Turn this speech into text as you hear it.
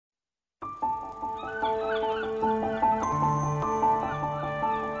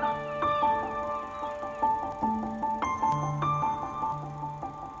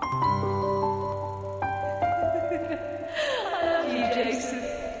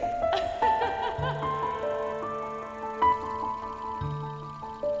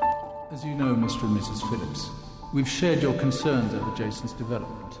Mr. and Mrs. Phillips. We've shared your concerns over Jason's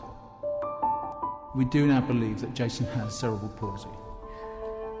development. We do now believe that Jason has cerebral palsy.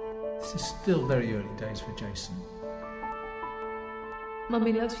 This is still very early days for Jason.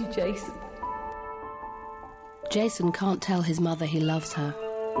 Mummy loves you, Jason. Jason can't tell his mother he loves her.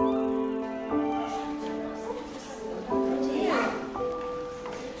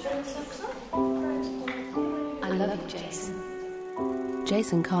 I love you, Jason.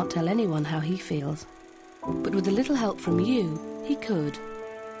 Jason can't tell anyone how he feels. But with a little help from you, he could.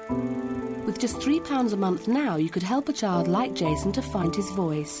 With just £3 a month now, you could help a child like Jason to find his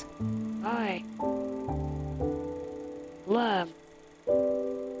voice. I love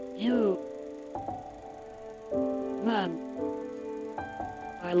you, Mum.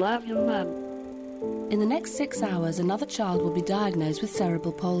 I love you, Mum. In the next 6 hours, another child will be diagnosed with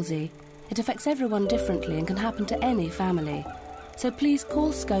cerebral palsy. It affects everyone differently and can happen to any family. So please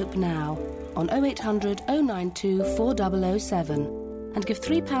call Scope now on 0800 092 4007 and give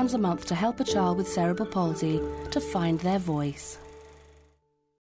 £3 a month to help a child with cerebral palsy to find their voice.